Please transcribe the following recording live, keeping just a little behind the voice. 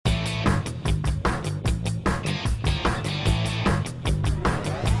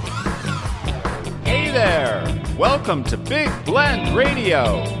Welcome to Big Blend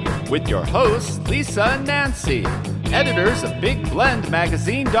Radio with your hosts, Lisa and Nancy, editors of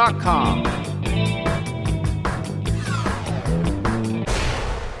BigBlendMagazine.com.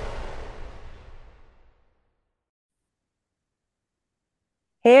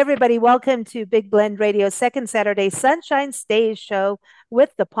 Hey, everybody, welcome to Big Blend Radio's second Saturday Sunshine Stays show with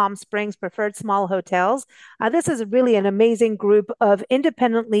the Palm Springs Preferred Small Hotels. This is really an amazing group of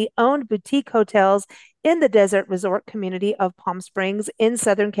independently owned boutique hotels in the desert resort community of Palm Springs in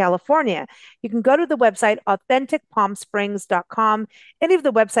Southern California. You can go to the website authenticpalmsprings.com. Any of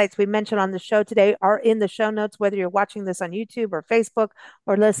the websites we mentioned on the show today are in the show notes, whether you're watching this on YouTube or Facebook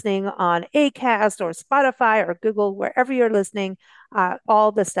or listening on Acast or Spotify or Google, wherever you're listening.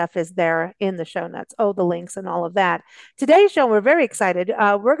 All the stuff is there in the show notes. Oh, the links and all of that. Today's show, we're very excited.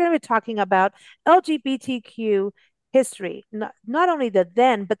 We're going to be talking about LGBTQ history, not only the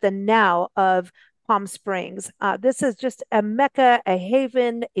then, but the now of Palm Springs. This is just a mecca, a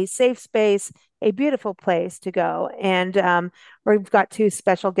haven, a safe space, a beautiful place to go. And we've got two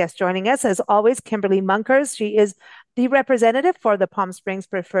special guests joining us. As always, Kimberly Munkers. She is the representative for the Palm Springs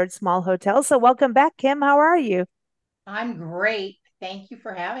Preferred Small Hotel. So welcome back, Kim. How are you? I'm great. Thank you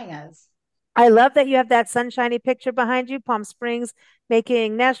for having us. I love that you have that sunshiny picture behind you, Palm Springs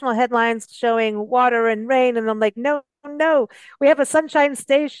making national headlines showing water and rain. And I'm like, no, no, we have a Sunshine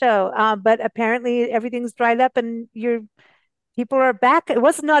Stay show. But apparently everything's dried up and your people are back. It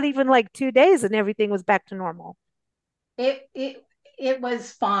was not even like 2 days and everything was back to normal. It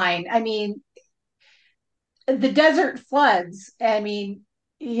was fine. I mean, the desert floods. I mean,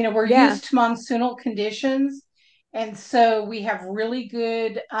 we're Yeah. used to monsoonal conditions, and so we have really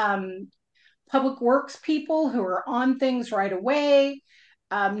good public works people who are on things right away.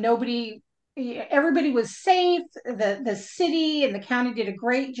 Nobody, everybody was safe. The city and the county did a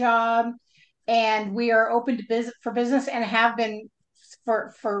great job, and we are open to business and have been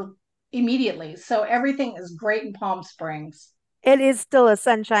for immediately. So everything is great in Palm Springs. It is still a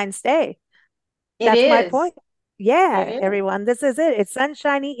sunshine stay. It That's my is. point. It Yeah, is. everyone, this is it. It's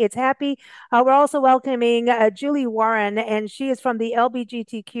sunshiny, it's happy. We're also welcoming Julie Warren, and she is from the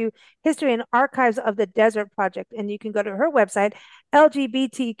LBGTQ History and Archives of the Desert Project. And you can go to her website,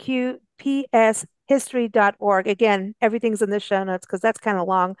 lgbtqpshistory.org. Again, everything's in the show notes because that's kind of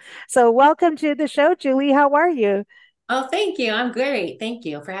long. So, welcome to the show, Julie. How are you? Oh, thank you. I'm great. Thank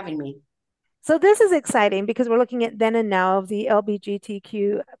you for having me. So this is exciting because we're looking at then and now of the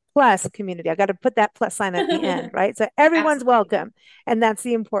LBGTQ plus community. I got to put that plus sign at the end, right? So everyone's Absolutely. welcome, and that's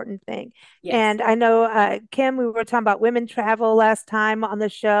the important thing. Yes. And I know, Kim, we were talking about women travel last time on the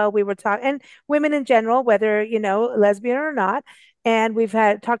show. We were talking, and women in general, whether lesbian or not. And we've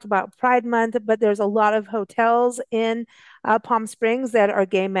had talked about Pride Month, but there's a lot of hotels in Palm Springs that are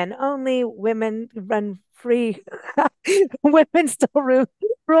gay men only. Women run free. Women still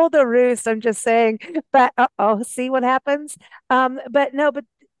rule the roost. I'm just saying. But oh, see what happens. But no, but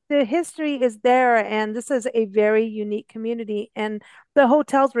the history is there, and this is a very unique community, and the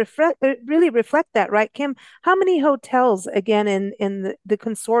hotels reflect really reflect that, right, Kim? How many hotels again in the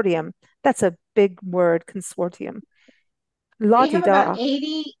consortium? That's a big word, consortium. La We di have about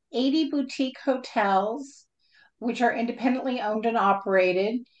da. 80 boutique hotels, which are independently owned and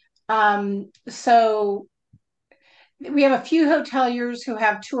operated. So we have a few hoteliers who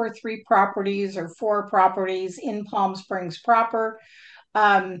have two or three properties or four properties in Palm Springs proper.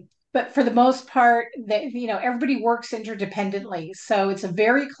 But for the most part, everybody works interdependently. So it's a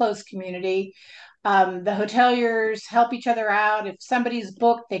very close community. The hoteliers help each other out. If somebody's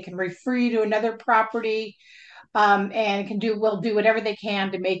booked, they can refer you to another property, and will do whatever they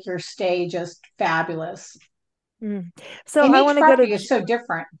can to make your stay just fabulous. Mm. So And I each want to go to property is so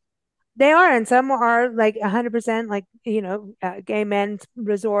different. they are, and some are like 100% like, gay men's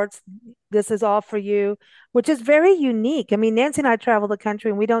resorts. This is all for you, which is very unique. I mean, Nancy and I travel the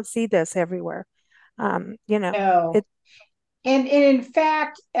country and we don't see this everywhere. No. It, And in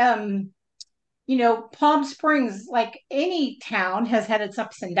fact, Palm Springs, like any town, has had its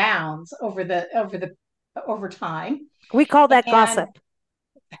ups and downs over time. we call that And gossip.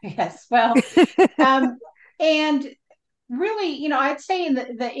 yes, well, um, and really, I'd say in the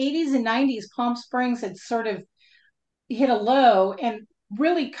 80s and 90s, Palm Springs had sort of hit a low and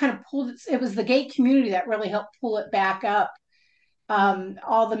really kind of it was the gay community that really helped pull it back up. Mm.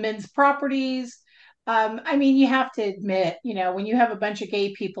 All the men's properties. I mean, you have to admit, when you have a bunch of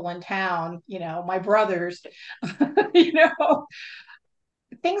gay people in town, my brothers, you know,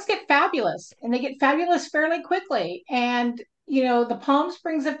 things get fabulous and they get fabulous fairly quickly. And, the Palm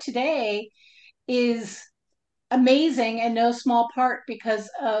Springs of today is amazing in no small part because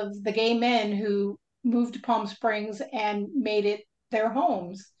of the gay men who moved to Palm Springs and made it their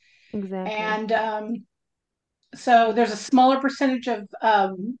homes. Exactly. And so there's a smaller percentage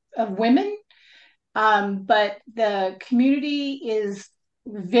of women, but the community is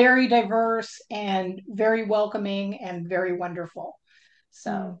very diverse and very welcoming and very wonderful. Mm.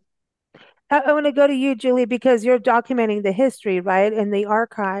 So, I want to go to you, Julie, because you're documenting the history, right, in the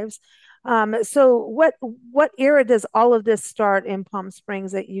archives. So what era does all of this start in Palm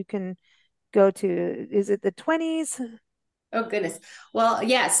Springs that you can go to? Is it the 20s? Oh, goodness. Well,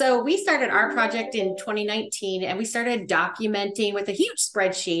 yeah. So we started our project in 2019 and we started documenting with a huge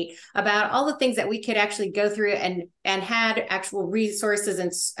spreadsheet about all the things that we could actually go through and had actual resources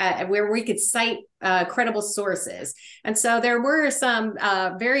and where we could cite credible sources. And so there were some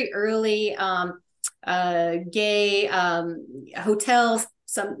very early gay hotels,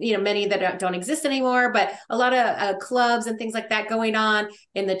 some, many that don't exist anymore, but a lot of clubs and things like that going on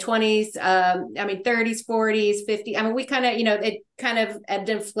in the 20s, 30s, 40s, 50s. I mean, we kind of, it kind of ebbed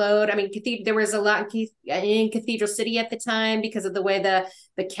and flowed. I mean, there was a lot in Cathedral City at the time because of the way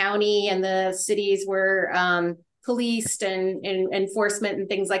the county and the cities were policed and enforcement and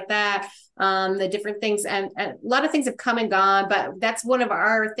things like that. The different things and a lot of things have come and gone, but that's one of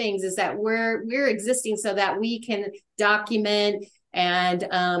our things is that we're existing so that we can document and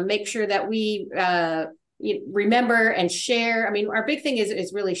make sure that we remember and share. I mean, our big thing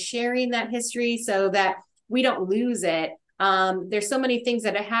is really sharing that history so that we don't lose it. There's so many things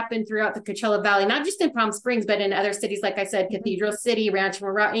that have happened throughout the Coachella Valley, not just in Palm Springs, but in other cities, like I said, Cathedral City, Rancho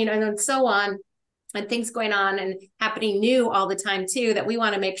Mirage, and so on, and things going on and happening new all the time too, that we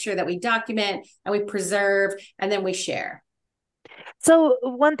want to make sure that we document and we preserve and then we share. So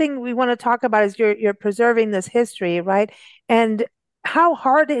one thing we want to talk about is you're preserving this history, right? And how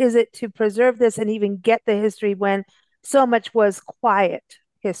hard is it to preserve this and even get the history when so much was quiet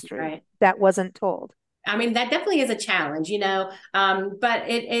history Right. that wasn't told? I mean, that definitely is a challenge, but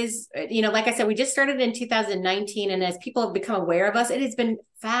it is, like I said, we just started in 2019. And as people have become aware of us, it has been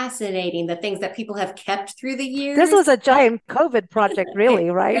fascinating, the things that people have kept through the years. This was a giant COVID project, really,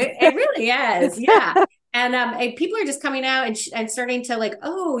 right? It really is. Yeah. And people are just coming out and starting to like,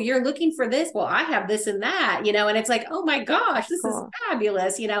 oh, you're looking for this. Well, I have this and that, and it's like, oh my gosh, this is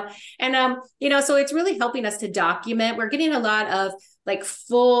fabulous, and so it's really helping us to document. We're getting a lot of like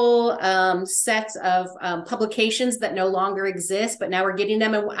full sets of publications that no longer exist, but now we're getting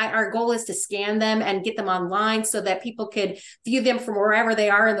them. And our goal is to scan them and get them online so that people could view them from wherever they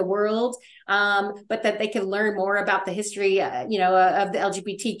are in the world, but that they can learn more about the history, of the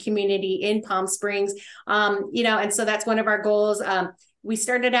LGBT community in Palm Springs, and so that's one of our goals. We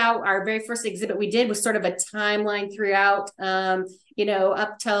started out, our very first exhibit we did was sort of a timeline throughout,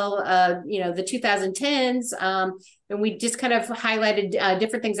 up till, the 2010s. And we just kind of highlighted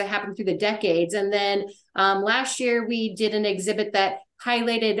different things that happened through the decades. And then last year we did an exhibit that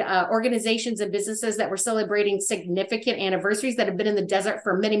highlighted organizations and businesses that were celebrating significant anniversaries that have been in the desert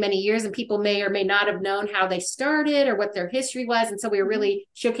for many, many years. And people may or may not have known how they started or what their history was. And so we were really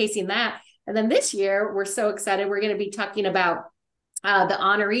showcasing that. And then this year, we're so excited. We're going to be talking about the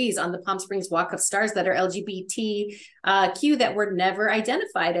honorees on the Palm Springs Walk of Stars that are LGBTQ that were never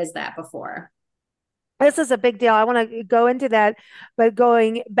identified as that before. This is a big deal. I want to go into that, but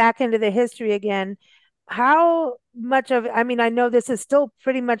going back into the history again, how much of, I mean, I know this is still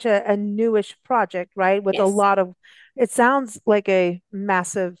pretty much a newish project, right? With a Yes. lot of, it sounds like a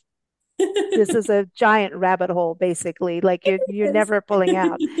massive, this is a giant rabbit hole, basically. Like you're never pulling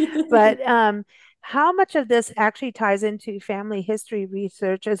out. But how much of this actually ties into family history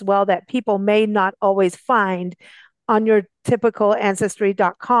research as well that people may not always find on your typical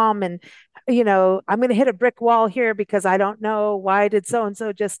ancestry.com? And I'm going to hit a brick wall here because I don't know why did so and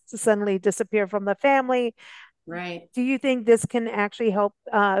so just suddenly disappear from the family. Right. Do you think this can actually help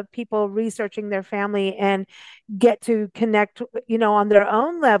people researching their family and get to connect, on their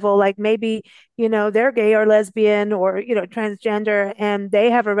own level? Like maybe, they're gay or lesbian or, transgender, and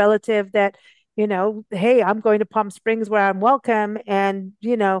they have a relative that, hey, I'm going to Palm Springs where I'm welcome. And,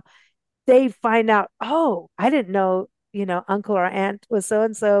 they find out, oh, I didn't know, uncle or aunt was so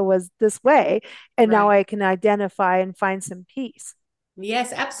and so was this way. And now Right. I can identify and find some peace.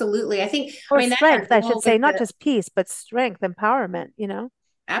 Yes, absolutely. I Or mean, that's our strength, I should goal say, with not just peace, but strength, empowerment.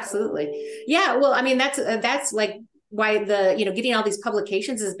 absolutely. Yeah. Well, I mean, that's like the, getting all these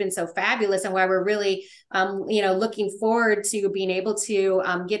publications has been so fabulous, and why we're really, looking forward to being able to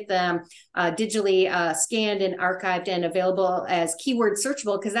get them digitally scanned and archived and available as keyword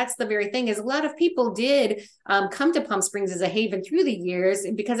searchable, because that's the very thing, is a lot of people did come to Palm Springs as a haven through the years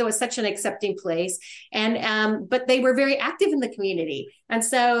because it was such an accepting place. And but they were very active in the community. And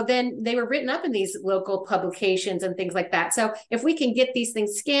so then they were written up in these local publications and things like that. So if we can get these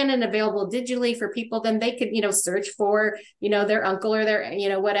things scanned and available digitally for people, then they could, search for, their uncle or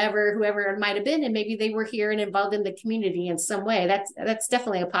their, whatever, whoever it might have been. And maybe they were here and involved in the community in some way. That's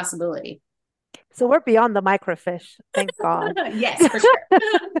definitely a possibility. So we're beyond the microfiche, thank God. Yes, for sure.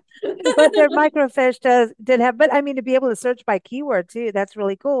 But their microfiche did have, but I mean, to be able to search by keyword too, that's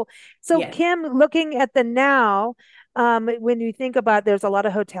really cool. So Yes. Kim, looking at the now, when you think about, there's a lot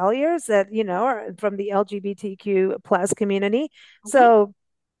of hoteliers that, are from the LGBTQ plus community. So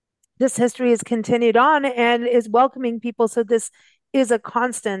this history has continued on and is welcoming people. So this is a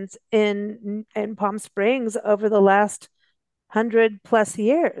constant in Palm Springs over the last 100+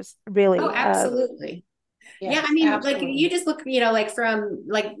 years, really. Oh, absolutely. Yes, yeah, I mean, absolutely. like you just look, like from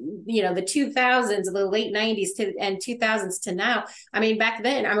the 2000s, the late 90s to and 2000s to now. I mean, back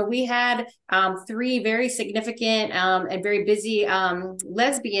then, we had three very significant and very busy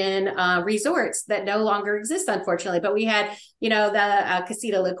lesbian resorts that no longer exist, unfortunately. But we had, the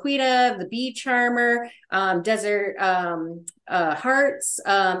Casita La Quita, the Bee Charmer, Desert Hearts.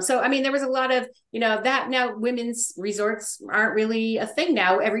 So, I mean, there was a lot of, that now women's resorts aren't really a thing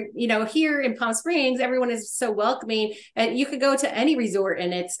now. Here in Palm Springs, everyone is so welcoming, and you could go to any resort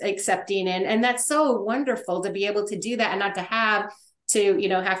and it's accepting. And that's so wonderful to be able to do that and not to have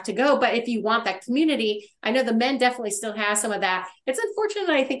to go. But if you want that community, I know the men definitely still have some of that. It's unfortunate,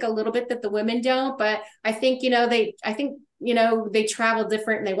 I think, a little bit that the women don't, but I think, they travel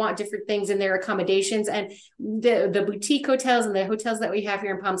different and they want different things in their accommodations. And the boutique hotels and the hotels that we have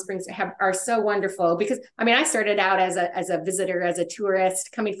here in Palm Springs are so wonderful, because I started out as a visitor, as a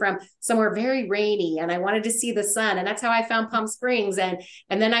tourist coming from somewhere very rainy, and I wanted to see the sun, and that's how I found Palm Springs. And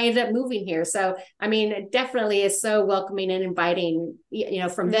then I ended up moving here. So, it definitely is so welcoming and inviting,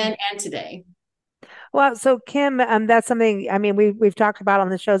 from then and today. Well, so Kim, that's something, we've talked about on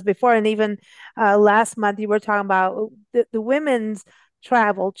the shows before, and even last month you were talking about the women's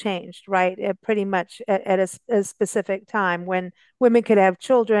travel changed, right? Pretty much at a specific time when women could have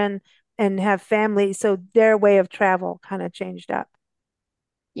children and have families, so their way of travel kind of changed up.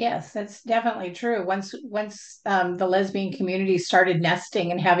 Yes, that's definitely true. Once the lesbian community started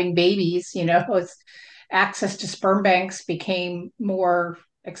nesting and having babies, access to sperm banks became more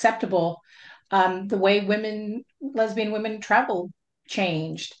acceptable. The way lesbian women travel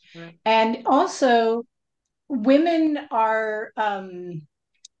changed. Right. And also women aren't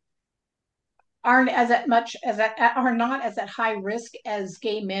are not as at high risk as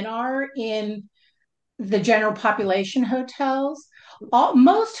gay men are in the general population hotels.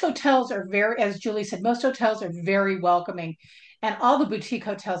 Most hotels are very, as Julie said, most hotels are very welcoming. And all the boutique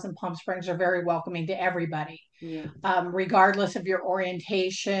hotels in Palm Springs are very welcoming to everybody, regardless of your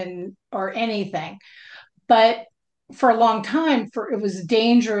orientation or anything. But for a long time, it was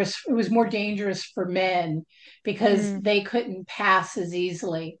dangerous. It was more dangerous for men because they couldn't pass as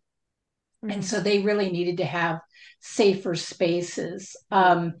easily. And so they really needed to have safer spaces.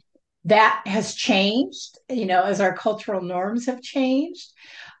 That has changed, as our cultural norms have changed.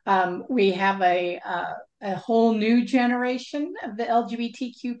 We have a whole new generation of the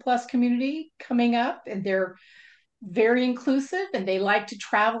LGBTQ plus community coming up, and they're very inclusive and they like to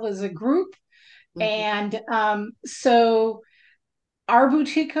travel as a group. And so our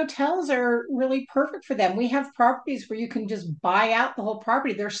boutique hotels are really perfect for them. We have properties where you can just buy out the whole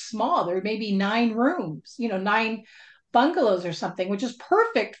property. They're small. There may be 9 rooms, 9 bungalows or something, which is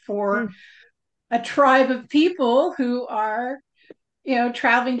perfect for a tribe of people who are,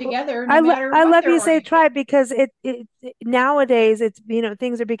 traveling together. No matter I what love their you say orientation. tribe, because it nowadays it's,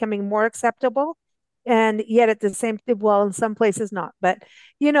 things are becoming more acceptable, and yet at the same, well, in some places not, but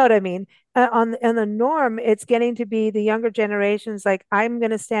you know what I mean. On the norm, it's getting to be the younger generations like, I'm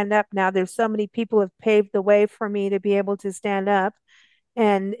going to stand up now. There's so many people have paved the way for me to be able to stand up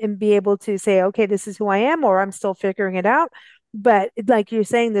and be able to say, okay, this is who I am, or I'm still figuring it out. But like you're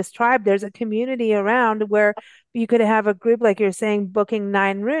saying, this tribe, there's a community around where you could have a group, like you're saying, booking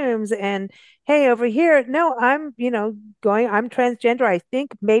 9 rooms, and hey, over here, no, I'm, I'm transgender. I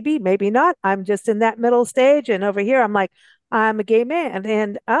think maybe not. I'm just in that middle stage. And over here, I'm like, I'm a gay man,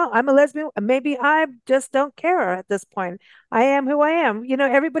 and oh, I'm a lesbian. Maybe I just don't care at this point. I am who I am.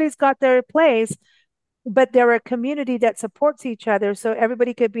 Everybody's got their place, but they're a community that supports each other. So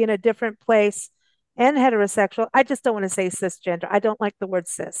everybody could be in a different place and heterosexual. I just don't want to say cisgender. I don't like the word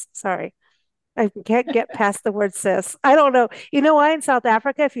cis. Sorry. I can't get past the word cis. I don't know. You know why in South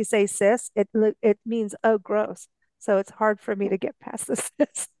Africa, if you say cis, it means oh gross. So it's hard for me to get past the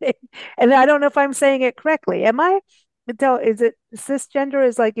cis thing. And I don't know if I'm saying it correctly. Am I? Is it cisgender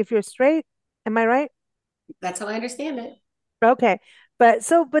is like if you're straight? Am I right? That's how I understand it. Okay. But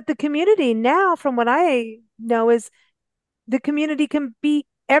the community now, from what I know, is the community can be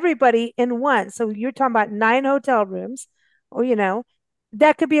everybody in one. So you're talking about 9 hotel rooms, or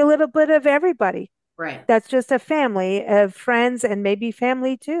that could be a little bit of everybody. Right. That's just a family of friends and maybe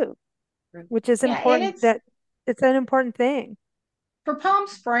family too, which is Yeah, and important. That it's an important thing. for Palm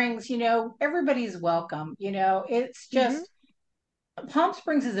Springs, everybody's welcome. It's Hmm. just Palm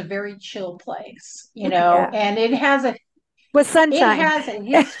Springs is a very chill place, Yeah, and with it sunshine. has a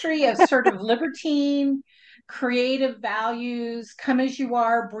history of sort of libertine, creative values, come as you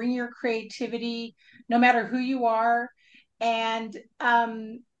are, bring your creativity, no matter who you are. And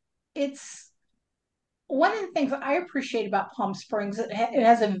it's one of the things that I appreciate about Palm Springs. It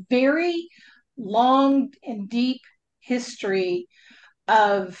has a very long and deep history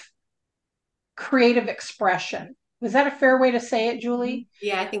of creative expression. Was that a fair way to say it, Julie?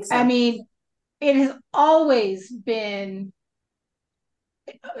 Yeah, I think I so. mean, it has always been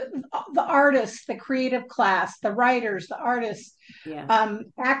the artists, the creative class, the writers, the artists, Yeah.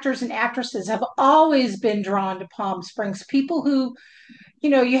 actors and actresses have always been drawn to Palm Springs. People who,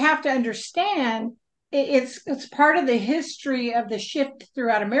 you have to understand it's part of the history of the shift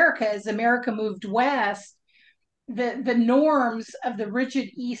throughout America as America moved west. The norms of the rigid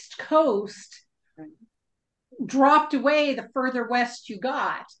East Coast dropped away the further west you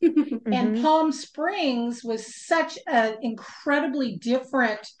got. And Hmm. Palm Springs was such an incredibly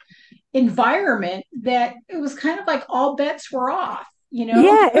different environment that it was kind of like all bets were off.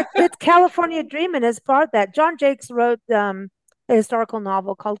 Yeah, it's California Dreamin' as part of that. John Jakes wrote a historical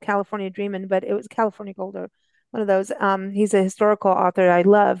novel called California Dreamin', but it was California Gold or one of those. He's a historical author I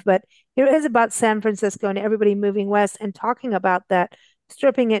love, but it is about San Francisco and everybody moving west and talking about that,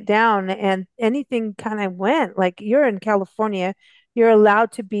 stripping it down, and anything kind of went. Like you're in California, you're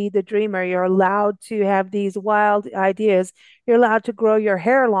allowed to be the dreamer, you're allowed to have these wild ideas, you're allowed to grow your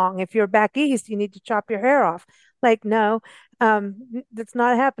hair long. If you're back east, you need to chop your hair off. Like, no, that's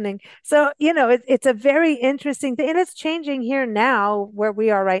not happening. So, it's a very interesting thing, and it's changing here now where we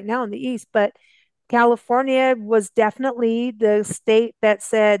are right now in the East. But California was definitely the state that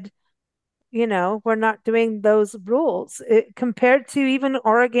said, we're not doing those rules compared to even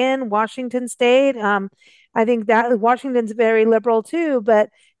Oregon, Washington State. I think that Washington's very liberal too, but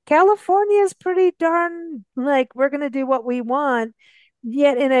California is pretty darn like we're going to do what we want,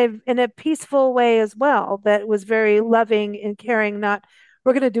 yet in a peaceful way as well. That was very loving and caring. Not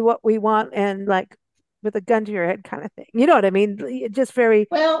we're going to do what we want and like with a gun to your head kind of thing. You know what I mean? Just very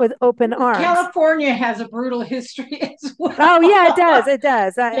Well, with open arms. California has a brutal history as Oh yeah, it well. does. It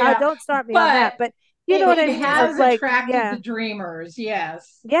does. I Yeah, don't start me on but that, but you know what I it mean? Of has like, attracted yeah, the dreamers.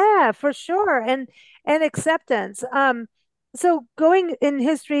 Yes. yeah, for sure. And acceptance. So going in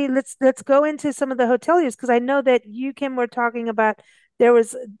history, let's go into some of the hoteliers because I know that you, Kim, were talking about there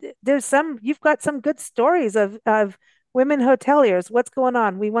was there's some you've got some good stories of women hoteliers. What's going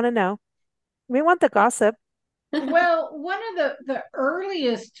on? We want to know. We want the gossip. Well, one of the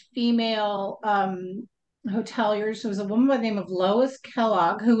earliest female hoteliers was a woman by the name of Lois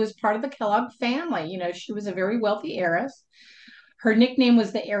Kellogg, who was part of the Kellogg family. She was a very wealthy heiress. Her nickname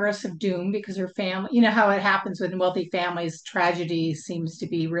was the Heiress of Doom because her family, you know how it happens with wealthy families, tragedy seems to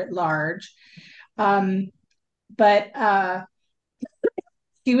be writ large. Um, but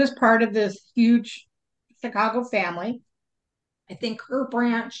she was part of this huge Chicago family. I think her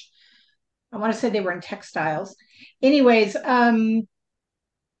branch, I want to say they were in textiles. Anyways,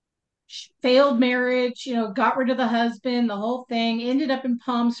 failed marriage, got rid of the husband, the whole thing, ended up in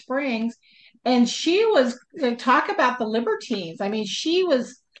Palm Springs. And she was, talk about the libertines. I mean, she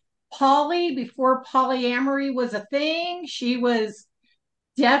was poly before polyamory was a thing. She was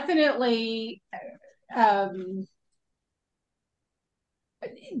definitely, um,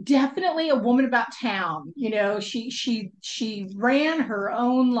 definitely a woman about town. She ran her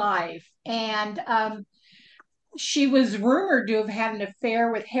own life, and she was rumored to have had an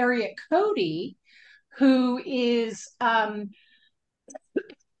affair with Harriet Cody, who is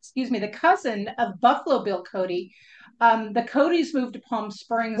excuse me, the cousin of Buffalo Bill Cody. The Codys moved to Palm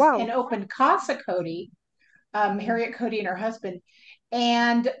Springs Wow. and opened Casa Cody, Harriet Cody and her husband.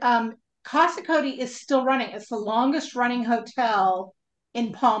 And Casa Cody is still running. It's the longest running hotel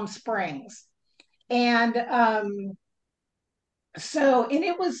in Palm Springs. And So, and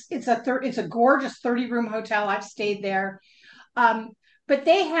it's a gorgeous 30-room hotel. I've stayed there. Um, but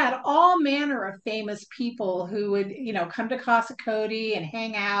they had all manner of famous people who would, come to Casa Cody and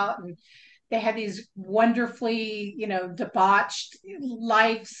hang out. And they had these wonderfully, debauched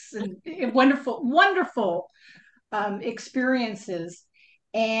lives and wonderful, wonderful experiences.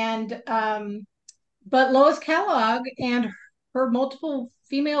 And but Lois Kellogg and her multiple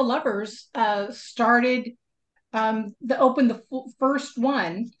female lovers started opened the first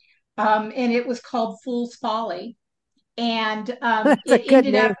one, and it was called Fool's Folly, and That's a it good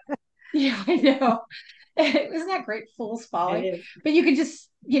ended name. up. Yeah, I know. Isn't that great, Fool's Folly? But you can just,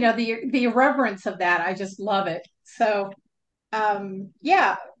 the irreverence of that, I just love it. So,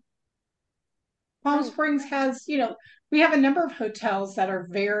 yeah, Palm Right. Springs has, we have a number of hotels that are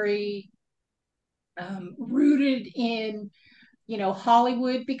very rooted in,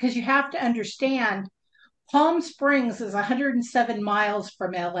 Hollywood, because you have to understand Palm Springs is 107 miles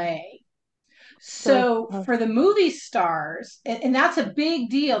from LA. So So for the movie stars, and that's a big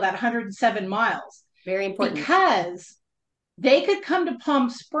deal, that 107 miles, Very important. because they could come to Palm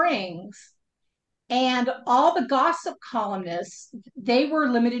Springs, and all the gossip columnists, they were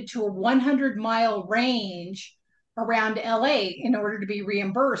limited to a 100-mile range around LA in order to be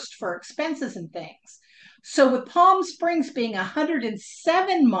reimbursed for expenses and things. So with Palm Springs being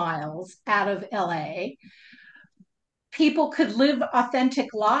 107 miles out of LA, people could live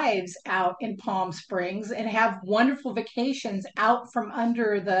authentic lives out in Palm Springs and have wonderful vacations out from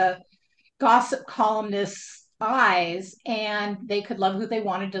under the gossip columnists' eyes, and they could love who they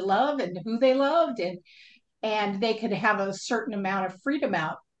wanted to love and who they loved, and they could have a certain amount of freedom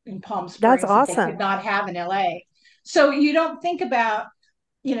out in Palm that's Springs that they could awesome. not have in LA. So you don't think about,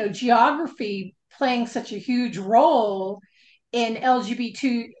 geography playing such a huge role in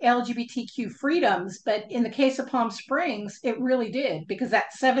LGBTQ freedoms, but in the case of Palm Springs, it really did, because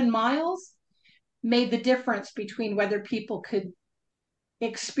that 7 miles made the difference between whether people could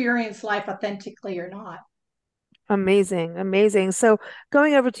experience life authentically or not. Amazing, amazing. So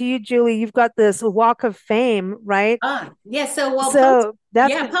going over to you, Julie, you've got this Walk of Fame, right? Yeah. So, well, So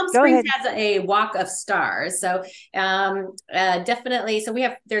that's yeah, Palm go Springs ahead. has a walk of stars. So, definitely. So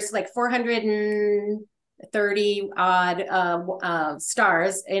there's like 430 odd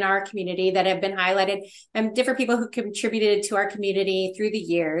stars in our community that have been highlighted, and different people who contributed to our community through the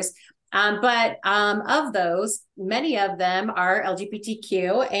years. But of those, many of them are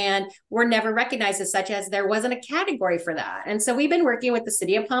LGBTQ and were never recognized as such, as there wasn't a category for that. And so we've been working with the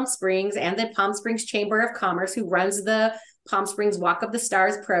city of Palm Springs and the Palm Springs Chamber of Commerce, who runs the Palm Springs Walk of the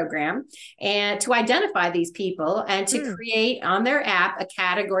Stars program, and to identify these people and to create on their app a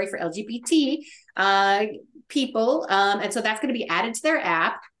category for LGBT people. And so that's going to be added to their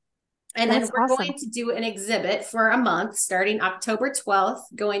app. And then we're going to do an exhibit for a month starting October 12th,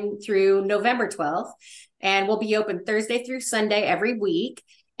 going through November 12th. And we'll be open Thursday through Sunday every week.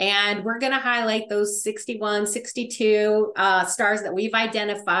 And we're going to highlight those 61, 62 stars that we've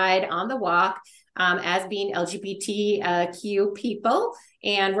identified on the walk as being LGBTQ people.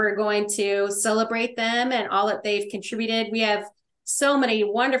 And we're going to celebrate them and all that they've contributed. We have so many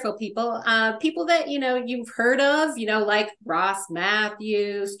wonderful people, people that, you've heard of, like Ross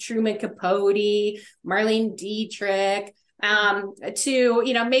Matthews, Truman Capote, Marlene Dietrich, to,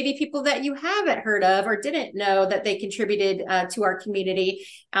 maybe people that you haven't heard of or didn't know that they contributed to our community.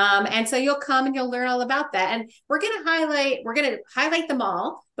 And so you'll come and you'll learn all about that. And we're going to highlight them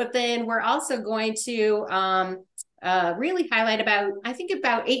all, but then we're also going to really highlight about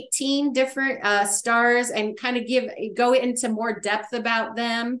 18 different stars and kind of go into more depth about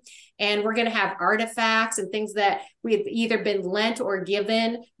them. And we're going to have artifacts and things that we've either been lent or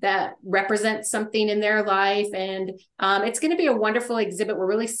given that represent something in their life. And it's going to be a wonderful exhibit. We're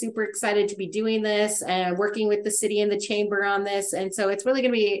really super excited to be doing this and working with the city and the chamber on this. And so it's really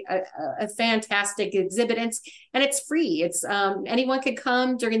going to be a fantastic exhibit. And it's free. It's anyone could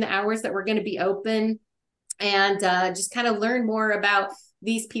come during the hours that we're going to be open, and just kind of learn more about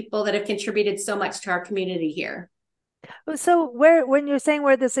these people that have contributed so much to our community here. So when you're saying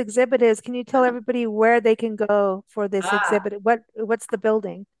where this exhibit is, can you tell everybody where they can go for this exhibit? What's the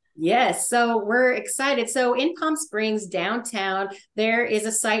building? Yes, so we're excited. So in Palm Springs downtown, there is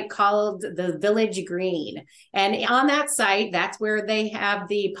a site called the Village Green. And on that site, that's where they have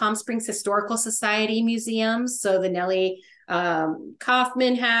the Palm Springs Historical Society museums. So the Nellie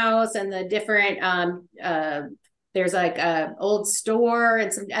Kaufman House and the different there's like a old store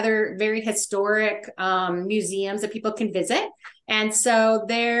and some other very historic museums that people can visit. And so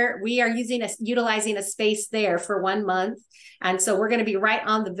we are utilizing a space there for 1 month. And so we're going to be right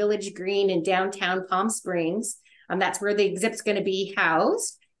on the Village Green in downtown Palm Springs. That's where the exhibit's going to be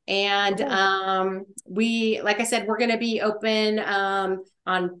housed. And like I said, we're going to be open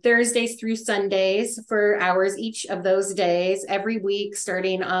on Thursdays through Sundays for hours each of those days every week,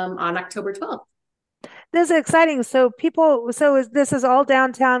 starting on October 12th. This is exciting. So this is all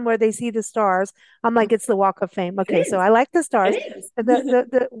downtown where they see the stars. I'm like, it's the Walk of Fame. Okay, so I like the stars, It is.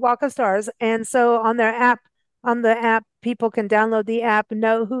 the Walk of Stars. And so on the app, people can download the app,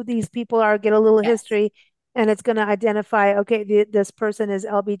 know who these people are, get a little history, and it's going to identify, okay, this person is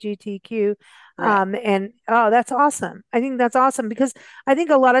LBGTQ. And that's awesome. I think that's awesome because I think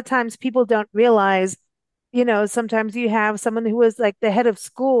a lot of times people don't realize, sometimes you have someone who is like the head of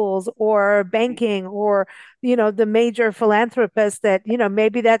schools or banking or, the major philanthropist that,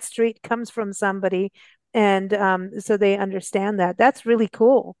 maybe that street comes from somebody. And so they understand that. That's really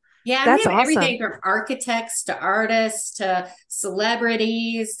cool. Yeah, and we That's have awesome. everything from architects to artists to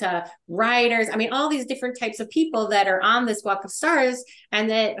celebrities to writers. I mean, all these different types of people that are on this Walk of Stars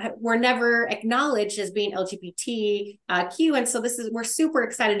and that were never acknowledged as being LGBTQ. And so we're super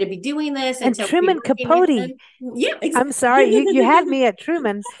excited to be doing this. And Truman Capote. Yeah, exactly. I'm sorry, you had me at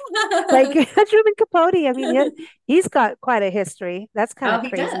Truman. Like Truman Capote. I mean, he's got quite a history. That's kind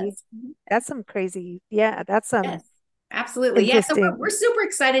of crazy. That's some crazy. Yeah, that's some. Yes. Absolutely. Yeah. So we're super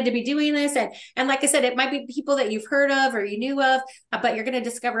excited to be doing this. And like I said, it might be people that you've heard of or you knew of, but you're going to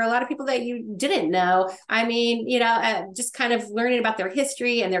discover a lot of people that you didn't know. I mean, just kind of learning about their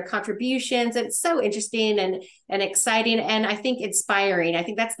history and their contributions. It's so interesting and exciting. And I think inspiring. I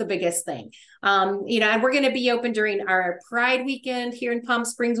think that's the biggest thing. And we're going to be open during our Pride weekend here in Palm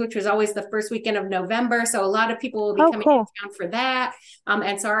Springs, which was always the first weekend of November. So a lot of people will be coming in town for that.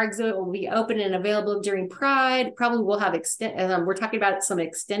 And so our exhibit will be open and available during Pride. Probably we'll have we're talking about some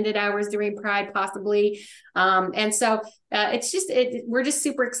extended hours during Pride, possibly. And so we're just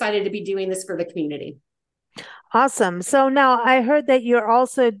super excited to be doing this for the community. Awesome. So now I heard that you're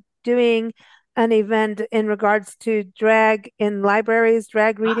also doing an event in regards to drag in libraries,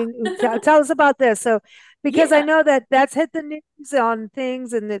 drag reading. Tell us about this. So, because I know that that's hit the news on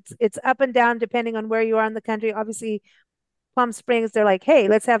things and it's up and down depending on where you are in the country. Obviously, Palm Springs, they're like, hey,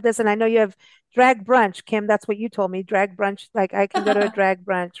 let's have this. And I know you have drag brunch, Kim. That's what you told me, drag brunch. Like I can go to a drag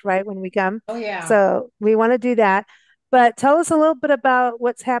brunch, right, when we come. Oh, yeah. So we want to do that. But tell us a little bit about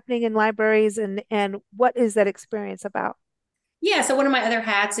what's happening in libraries and what is that experience about? Yeah, so one of my other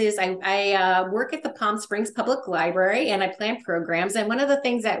hats is I work at the Palm Springs Public Library and I plan programs. And one of the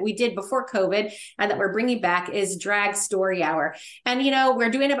things that we did before COVID and that we're bringing back is Drag Story Hour. And, we're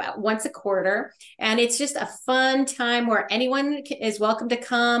doing about once a quarter. And it's just a fun time where anyone is welcome to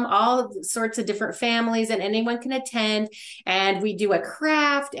come, all sorts of different families, and anyone can attend. And we do a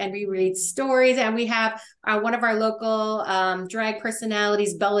craft and we read stories. And we have one of our local drag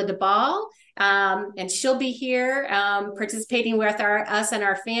personalities, Bella DeBall. And she'll be here participating with us and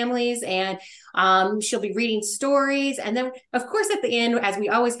our families, and she'll be reading stories. And then, of course, at the end, as we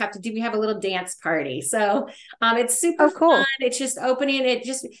always have to do, we have a little dance party. So it's super fun. It's just opening. It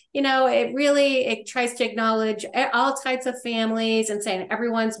just, it tries to acknowledge all types of families and saying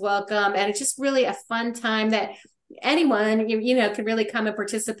everyone's welcome. And it's just really a fun time that anyone can really come and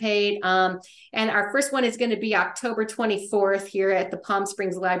participate. And our first one is going to be October 24th here at the Palm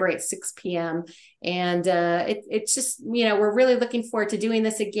Springs Library at 6 p.m. And it's just, we're really looking forward to doing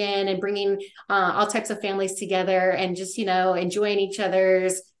this again and bringing all types of families together and just, enjoying each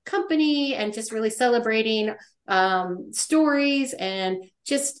other's company and just really celebrating stories and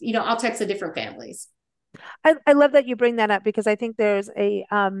just, all types of different families. I love that you bring that up because I think there's a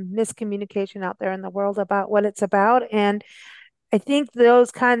miscommunication out there in the world about what it's about. And I think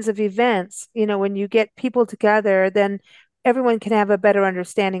those kinds of events, when you get people together, then everyone can have a better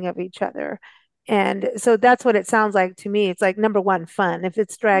understanding of each other. And so that's what it sounds like to me. It's like, number one, fun. If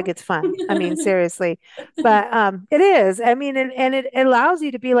it's drag, it's fun. I mean, seriously. But it is. I mean, and it allows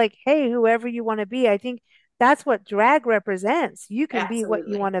you to be like, hey, whoever you want to be. I think that's what drag represents. You can be what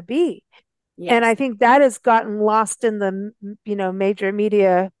you want to be. Yes. And I think that has gotten lost in the, major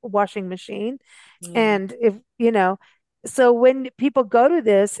media washing machine. And so when people go to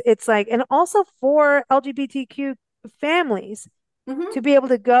this, it's like, and also for LGBTQ families to be able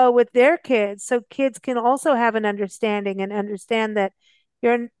to go with their kids, so kids can also have an understanding and understand that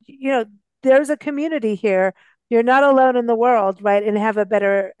there's a community here. You're not alone in the world, right? And have a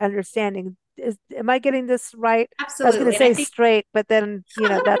better understanding. Am I getting this right? Absolutely. I was going to say straight, but then,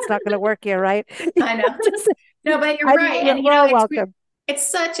 that's not going to work here, right? I know. No, but you're right. And we're all welcome.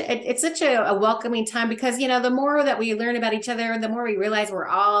 It's such a welcoming time because the more that we learn about each other, the more we realize we're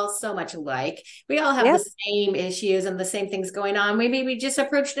all so much alike. We all have the Yep. same issues and the same things going on. We maybe just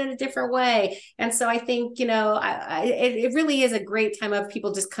approached it in a different way. And so I think it really is a great time of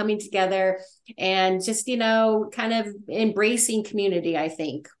people just coming together and just kind of embracing community, I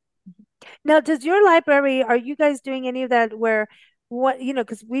think. Now, does your library, are you guys doing any of that where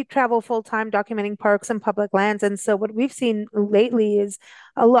because we travel full time documenting parks and public lands. And so what we've seen lately is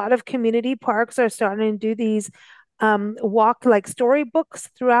a lot of community parks are starting to do these walk like storybooks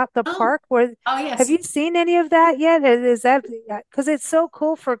throughout the Oh, park where oh have yes. you seen any of that yet? Is that because it's so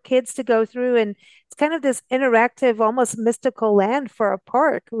cool for kids to go through and it's kind of this interactive, almost mystical land for a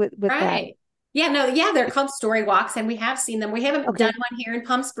park with that. Right. Yeah, no, yeah, they're called story walks, and we have seen them. We haven't done Okay. one here in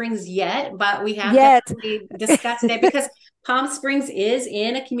Palm Springs yet, but we have Yet. definitely discussed it because Palm Springs is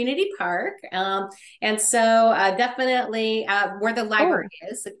in a community park. And so definitely where the library Oh,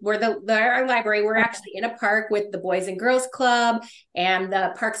 is, our library, we're okay. actually in a park with the Boys and Girls Club and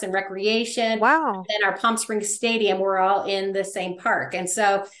the Parks and Recreation. And Wow. then our Palm Springs Stadium, we're all in the same park. And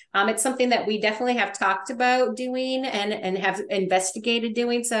so it's something that we definitely have talked about doing and have investigated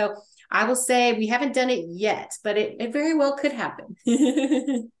doing. So I will say we haven't done it yet, but it very well could happen.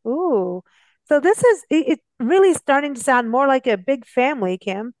 Ooh. So this is it's really starting to sound more like a big family,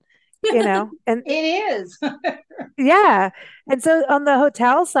 Kim, and It is. yeah. And so on the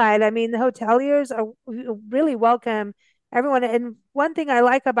hotel side, I mean, the hoteliers are really welcome everyone. And one thing I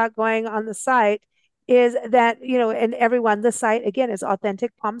like about going on the site is that, and everyone, the site again is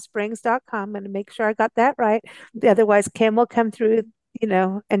authenticpalmsprings.com and make sure I got that right. Otherwise, Kim will come through,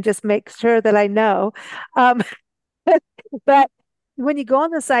 and just make sure that I know. Um, but when you go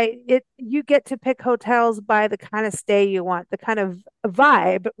on the site, you get to pick hotels by the kind of stay you want, the kind of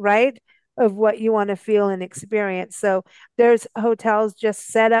vibe, right? Of what you want to feel and experience. So there's hotels just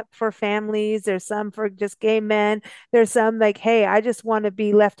set up for families. There's some for just gay men. There's some like, hey, I just want to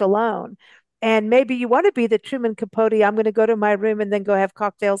be left alone. And maybe you want to be the Truman Capote. I'm going to go to my room and then go have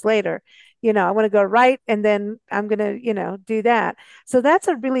cocktails later. I want to go right and then I'm going to, do that. So that's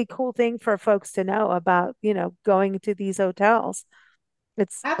a really cool thing for folks to know about, going to these hotels.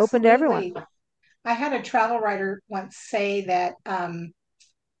 It's open to everyone. Absolutely. I had a travel writer once say that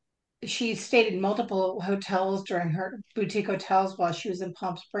she stayed in multiple hotels during her boutique hotels while she was in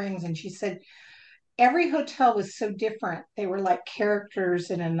Palm Springs. And she said every hotel was so different. They were like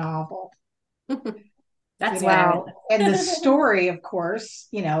characters in a novel, That's Wow. fabulous. And the story, of course,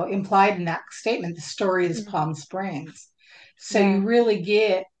 implied in that statement, the story is Mm. Palm Springs. So you Yeah. really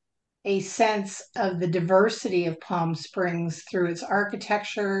get a sense of the diversity of Palm Springs through its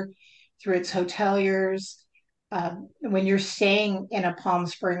architecture, through its hoteliers. When you're staying in a Palm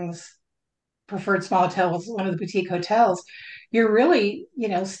Springs preferred small hotels, one of the boutique hotels, you're really,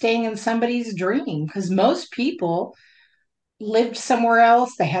 staying in somebody's dream because most people lived somewhere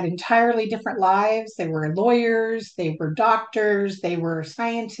else. They had entirely different lives. They were lawyers, they were doctors, they were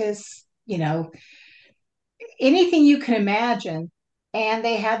scientists, anything you can imagine. And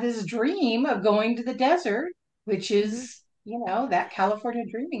they had this dream of going to the desert, which Mhm. is, that California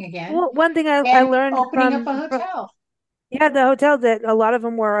dreaming again, Well, one thing I and learned opening up a hotel. yeah, the hotel that a lot of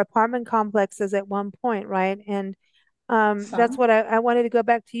them were apartment complexes at one point, right? And that's Some. what I wanted to go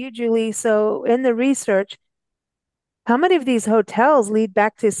back to you, Julie. So in the research, how many of these hotels lead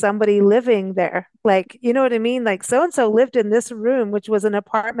back to somebody living there? Like, you know what I mean? Like so and so lived in this room, which was an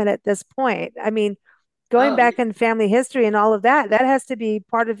apartment at this point. I mean, going Oh, back in family history and all of that, that has to be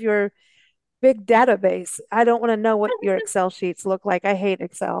part of your big database. I don't want to know what your Excel sheets look like. I hate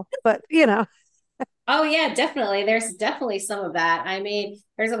Excel, but oh yeah, definitely. There's definitely some of that. I mean,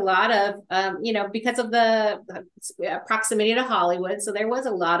 there's a lot of because of the proximity to Hollywood, so there was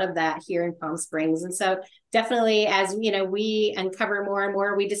a lot of that here in Palm Springs. And so definitely as we uncover more and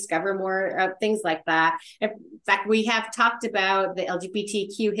more, we discover more things like that. In fact, we have talked about the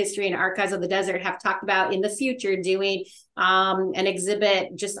LGBTQ history and archives of the desert, have talked about in the future doing an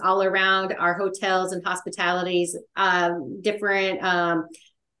exhibit just all around our hotels and hospitalities, different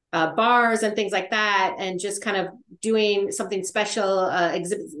bars and things like that, and just kind of doing something special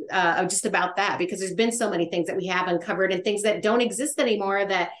exhibits just about that because there's been so many things that we have uncovered and things that don't exist anymore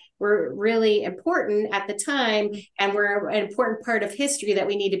that were really important at the time and were an important part of history that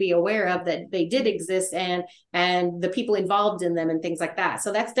we need to be aware of that they did exist and the people involved in them and things like that.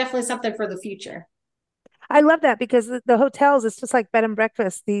 So that's definitely something for the future. I love that because the hotels, it's just like bed and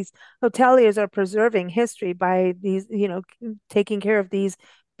breakfast. These hoteliers are preserving history by these, taking care of these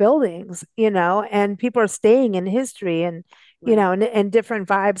buildings, and people are staying in history and, Right. and different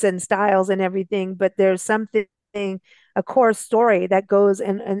vibes and styles and everything. But there's something a core story that goes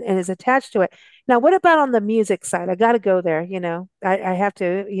and is attached to it. Now, what about on the music side? I got to go there. I have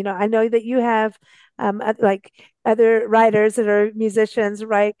to, I know that you have like other writers that are musicians,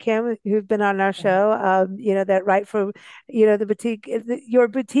 right, Kim, who've been on our show, that write for, the boutique, your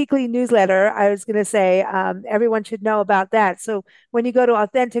Boutiquely newsletter. I was going to say, everyone should know about that. So when you go to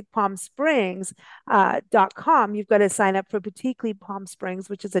authenticpalmsprings.com, you've got to sign up for Boutiquely Palm Springs,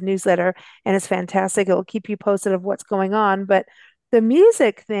 which is a newsletter, and it's fantastic. It'll keep you posted of what's going on. But the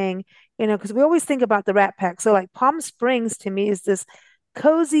music thing, because we always think about the Rat Pack. So like Palm Springs to me is this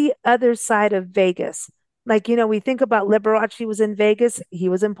cozy other side of Vegas. Like, we think about Liberace was in Vegas, he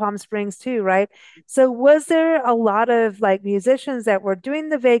was in Palm Springs too, right? So was there a lot of like musicians that were doing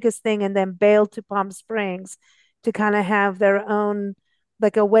the Vegas thing and then bailed to Palm Springs to kind of have their own,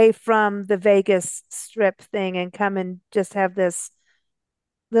 like away from the Vegas strip thing and come and just have this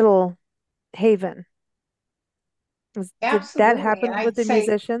little haven? Did that Absolutely. And happen with I'd the say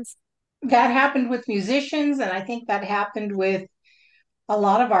musicians? that happened with musicians, and I think that happened with a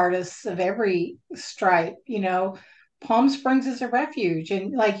lot of artists of every stripe. Palm Springs is a refuge.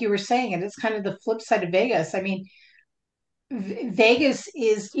 And like you were saying, and it's kind of the flip side of Vegas. I mean, Vegas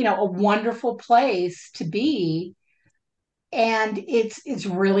is, a wonderful place to be. And it's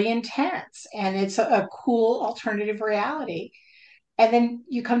really intense and it's a cool alternative reality. And then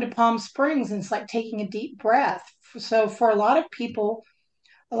you come to Palm Springs and it's like taking a deep breath. So for a lot of people,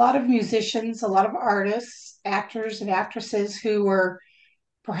 a lot of musicians, a lot of artists, actors and actresses who were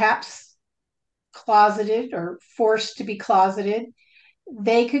perhaps closeted or forced to be closeted,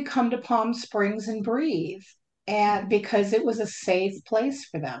 they could come to Palm Springs and breathe, and because it was a safe place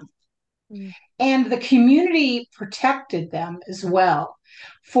for them. Mm. And the community protected them as well.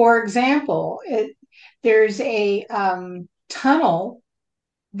 For example, there's a tunnel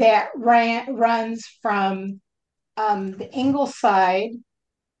that runs from the Ingleside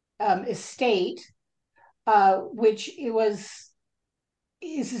estate, which is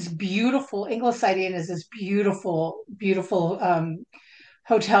this beautiful. Ingleside Inn is this beautiful, beautiful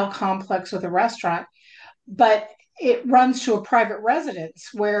hotel complex with a restaurant, but it runs to a private residence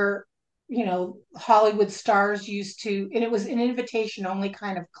where Hollywood stars used to, and it was an invitation only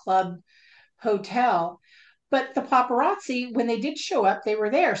kind of club hotel. But the paparazzi, when they did show up, they were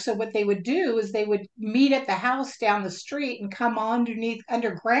there. So what they would do is they would meet at the house down the street and come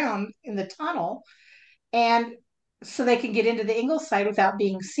underground in the tunnel, and so they can get into the Ingleside without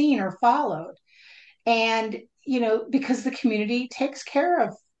being seen or followed. And because the community takes care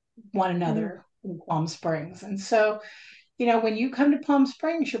of one Mm. another in Palm Springs, and so when you come to Palm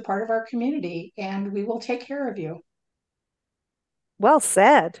Springs, you're part of our community and we will take care of you. Well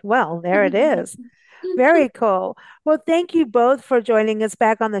said. Well, there it is. Very cool. Well, thank you both for joining us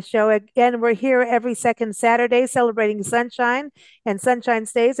back on the show. Again, we're here every second Saturday celebrating sunshine and sunshine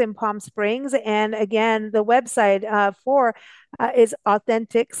stays in Palm Springs. And again, the website for is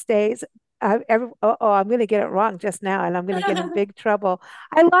Authentic Stays. I'm going to get it wrong just now, and I'm going to get in big trouble.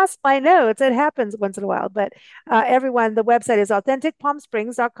 I lost my notes. It happens once in a while, but everyone, the website is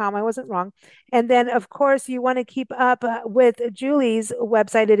authenticpalmsprings.com. I wasn't wrong. And then, of course, you want to keep up with Julie's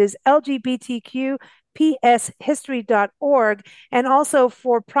website. It is LGBTQ pshistory.org. And also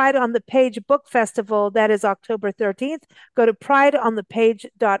for Pride on the Page Book Festival, that is October 13th. Go to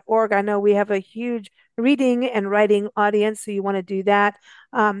prideonthepage.org. I know we have a huge reading and writing audience, so you want to do that.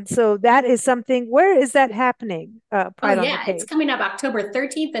 So that is something. Where is that happening? Pride on the Page. It's coming up October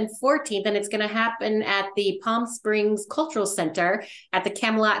 13th and 14th, and it's going to happen at the Palm Springs Cultural Center at the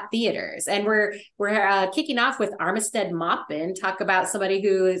Camelot Theaters. And we're kicking off with Armistead Maupin, talk about somebody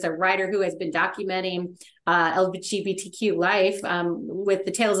who is a writer who has been documenting LGBTQ life with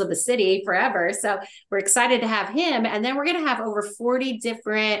the Tales of the City forever. So we're excited to have him. And then we're going to have over 40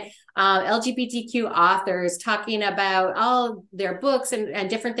 different LGBTQ authors talking about all their books and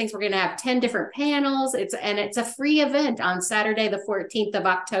different things. We're going to have 10 different panels. It's a free event on Saturday, the 14th of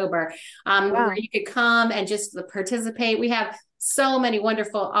October, where you could come and just participate. We have so many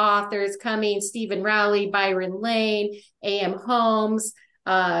wonderful authors coming: Stephen Rowley, Byron Lane, A.M. Holmes,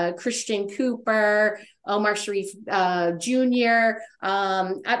 Christian Cooper, Omar Sharif Jr.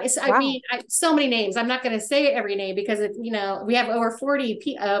 I mean, so many names. I'm not going to say every name because we have over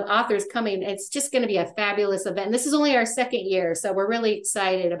 40 authors coming. It's just going to be a fabulous event. This is only our second year, so we're really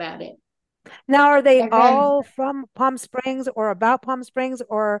excited about it. Now, are they all from Palm Springs or about Palm Springs,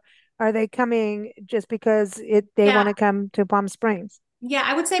 or are they coming just because they want to come to Palm Springs? Yeah,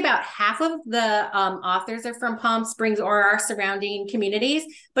 I would say about half of the authors are from Palm Springs or our surrounding communities.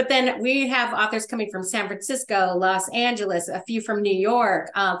 But then we have authors coming from San Francisco, Los Angeles, a few from New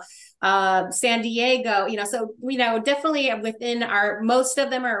York. San Diego, so, definitely within most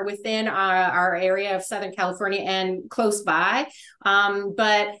of them are within our area of Southern California and close by.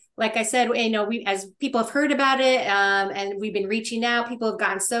 But like I said, as people have heard about it, and we've been reaching out, people have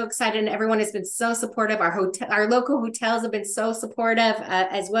gotten so excited, and everyone has been so supportive. Our local hotels have been so supportive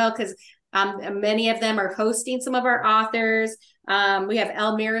as well, because many of them are hosting some of our authors. We have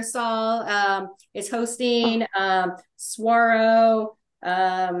El Mirasol is hosting, Saguaro,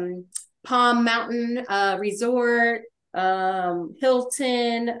 Palm Mountain Resort,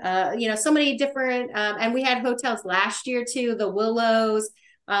 Hilton, so many different, and we had hotels last year too, the Willows,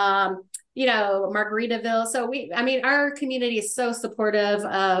 Margaritaville. So our community is so supportive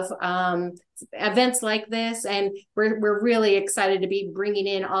of events like this, and we're really excited to be bringing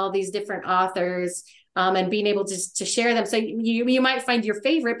in all these different authors, and being able to share them. So you might find your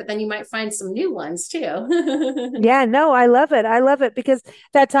favorite, but then you might find some new ones too. Yeah, no, I love it. I love it because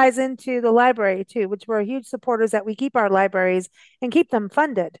that ties into the library too, which we're huge supporters that we keep our libraries and keep them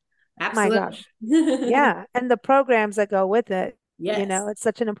funded. Absolutely. My gosh. Yeah. And the programs that go with it. Yes. It's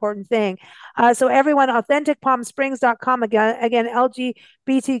such an important thing. So everyone, authenticpalmsprings.com, again,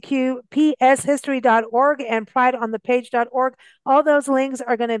 LGBTQPShistory.org and prideonthepage.org. All those links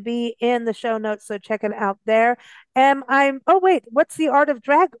are going to be in the show notes, so check it out there. Oh, wait, what's the Art of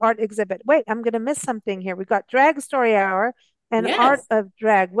Drag art exhibit? Wait, I'm going to miss something here. We've got Drag Story Hour and Yes. Art of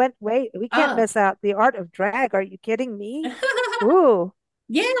Drag. Wait, we can't miss out the Art of Drag. Are you kidding me? Ooh.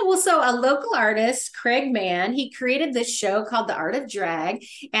 Yeah, well, so a local artist, Craig Mann, he created this show called The Art of Drag,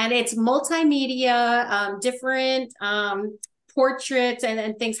 and it's multimedia, different portraits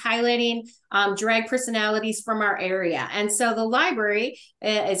and things highlighting drag personalities from our area. And so the library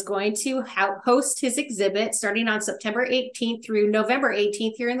is going to host his exhibit starting on September 18th through November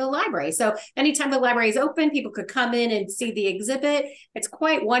 18th here in the library. So anytime the library is open, people could come in and see the exhibit. It's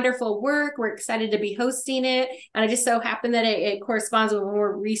quite wonderful work. We're excited to be hosting it. And it just so happened that it corresponds with when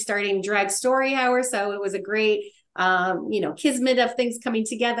we're restarting Drag Story Hour. So it was a great kismet of things coming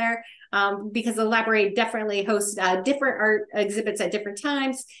together, because the library definitely hosts different art exhibits at different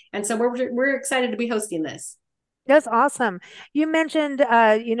times. And so we're excited to be hosting this. That's awesome. You mentioned,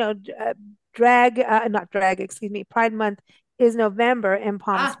 Pride Month is November in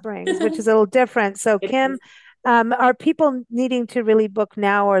Palm Springs, which is a little different. So Kim, are people needing to really book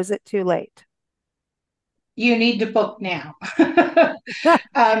now, or is it too late? You need to book now.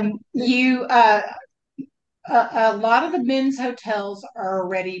 A lot of the men's hotels are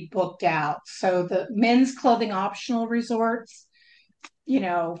already booked out. So the men's clothing optional resorts,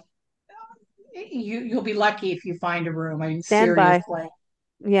 you'll be lucky if you find a room. I mean, seriously.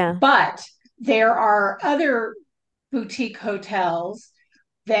 Yeah. But there are other boutique hotels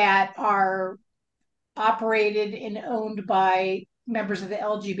that are operated and owned by members of the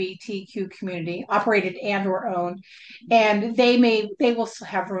LGBTQ community, operated and or owned, and they will still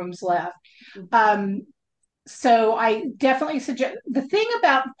have rooms left. So I definitely suggest, the thing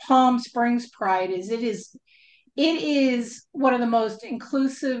about Palm Springs Pride is it is one of the most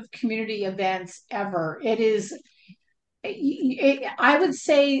inclusive community events ever. I would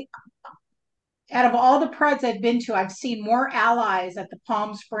say, out of all the prides I've been to, I've seen more allies at the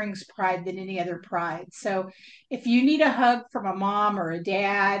Palm Springs Pride than any other pride. So if you need a hug from a mom or a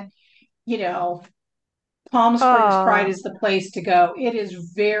dad, Palm Springs Pride is the place to go. It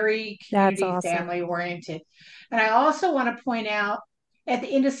is very community family oriented. And I also want to point out, at the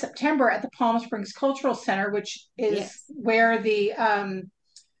end of September at the Palm Springs Cultural Center, which is where the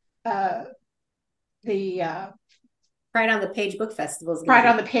Pride on the Page Book Festival is Pride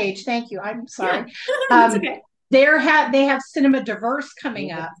on the Page. Thank you. I'm sorry. Yeah. Okay. They have Cinema Diverse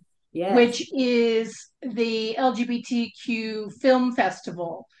coming up, which is the LGBTQ film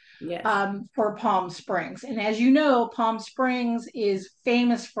festival. For Palm Springs. And as you know, Palm Springs is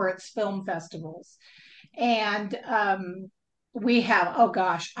famous for its film festivals. And we have, oh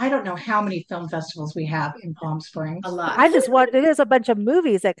gosh, I don't know how many film festivals we have in Palm Springs. A lot. There's a bunch of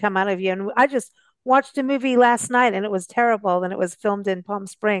movies that come out of you. And I just watched a movie last night and it was terrible, and it was filmed in Palm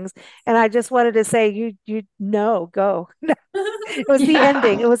Springs. And I just wanted to say, go. It was the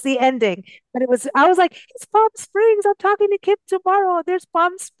ending. It was the ending. But I was like, it's Palm Springs. I'm talking to Kim tomorrow. There's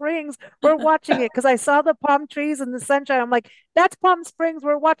Palm Springs. We're watching it because I saw the palm trees and the sunshine. I'm like, that's Palm Springs.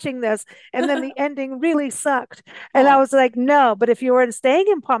 We're watching this. And then the ending really sucked. And I was like, no, but if you were staying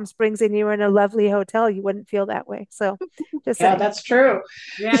in Palm Springs and you were in a lovely hotel, you wouldn't feel that way. So just saying. That's true.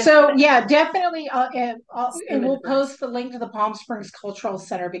 Yeah. So definitely. And we'll post the link to the Palm Springs Cultural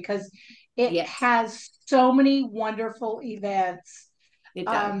Center because it has so many wonderful events. It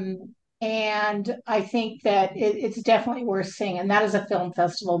does. And I think that it's definitely worth seeing. And that is a film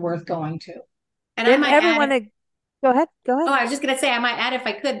festival worth going to. And I might add, go ahead. oh, I was just going to say, I might add, if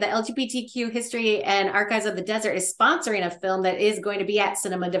I could, the LGBTQ History and Archives of the Desert is sponsoring a film that is going to be at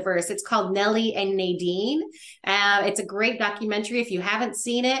Cinema Diverse. It's called Nellie and Nadine. It's a great documentary. If you haven't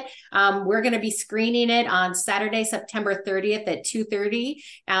seen it, we're going to be screening it on Saturday, September 30th at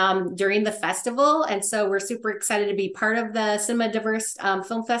 2:30 during the festival. And so we're super excited to be part of the Cinema Diverse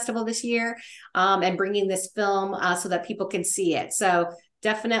Film Festival this year and bringing this film so that people can see it. So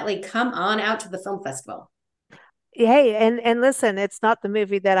definitely come on out to the film festival. Hey, and listen, it's not the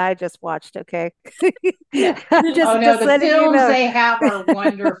movie that I just watched, okay? Yeah. Oh no, the films they have are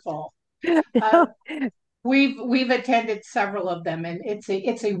wonderful. We've attended several of them, and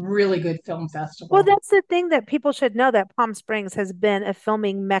it's a really good film festival. Well, that's the thing that people should know, that Palm Springs has been a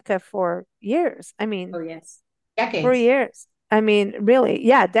filming mecca for years. I mean, oh yes, decades. For years. I mean, really,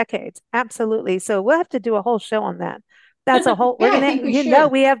 yeah, decades. Absolutely. So we'll have to do a whole show on that. That's a whole, I think we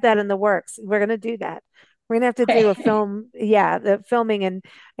should. we have that in the works. We're gonna do that. We're gonna have to do a film, the filming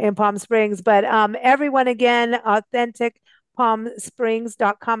in Palm Springs. But everyone, again,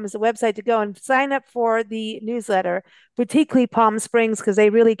 authenticpalmsprings.com is the website to go and sign up for the newsletter, Boutiquely Palm Springs, because they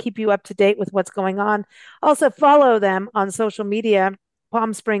really keep you up to date with what's going on. Also follow them on social media.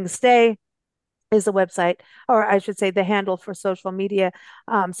 Palm Springs Stay is the website, or I should say the handle for social media,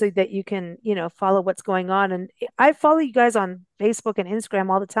 so that you can, follow what's going on. And I follow you guys on Facebook and Instagram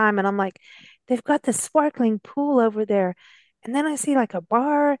all the time. And I'm like, they've got this sparkling pool over there. And then I see like a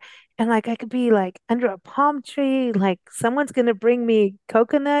bar, and like I could be like under a palm tree, like someone's going to bring me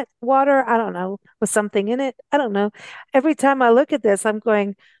coconut water. I don't know, with something in it. I don't know. Every time I look at this, I'm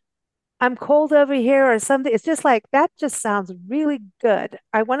going, I'm cold over here or something. It's just like, that just sounds really good.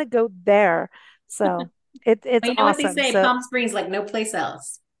 I want to go there. So it's well, you know awesome. What they say, so, Palm Springs like no place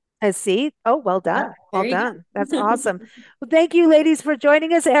else. I see. Oh, well done. Well done. Go. That's awesome. Well, thank you, ladies, for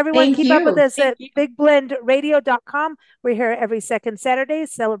joining us. Everyone, keep up with us at bigblendradio.com. We're here every second Saturday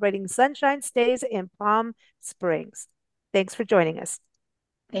celebrating Sunshine Stays in Palm Springs. Thanks for joining us.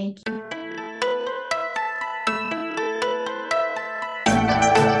 Thank you.